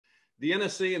the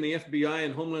NSA and the FBI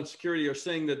and Homeland Security are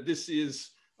saying that this is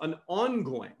an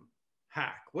ongoing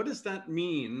hack. What does that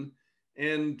mean?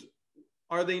 And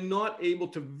are they not able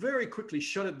to very quickly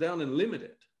shut it down and limit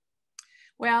it?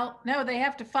 Well, no, they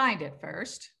have to find it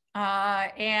first.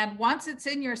 And once it's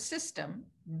in your system,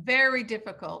 very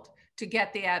difficult to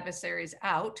get the adversaries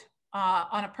out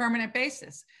on a permanent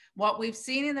basis. What we've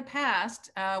seen in the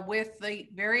past with the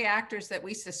very actors that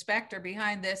we suspect are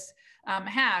behind this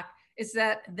hack is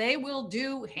that they will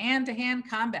do hand-to-hand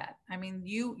combat. I mean,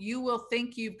 you will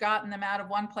think you've gotten them out of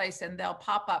one place and they'll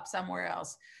pop up somewhere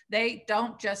else. They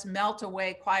don't just melt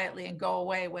away quietly and go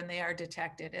away when they are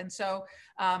detected. And so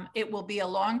it will be a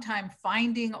long time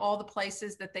finding all the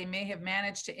places that they may have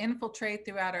managed to infiltrate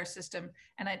throughout our system,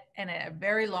 and a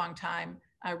very long time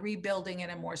rebuilding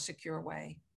in a more secure way.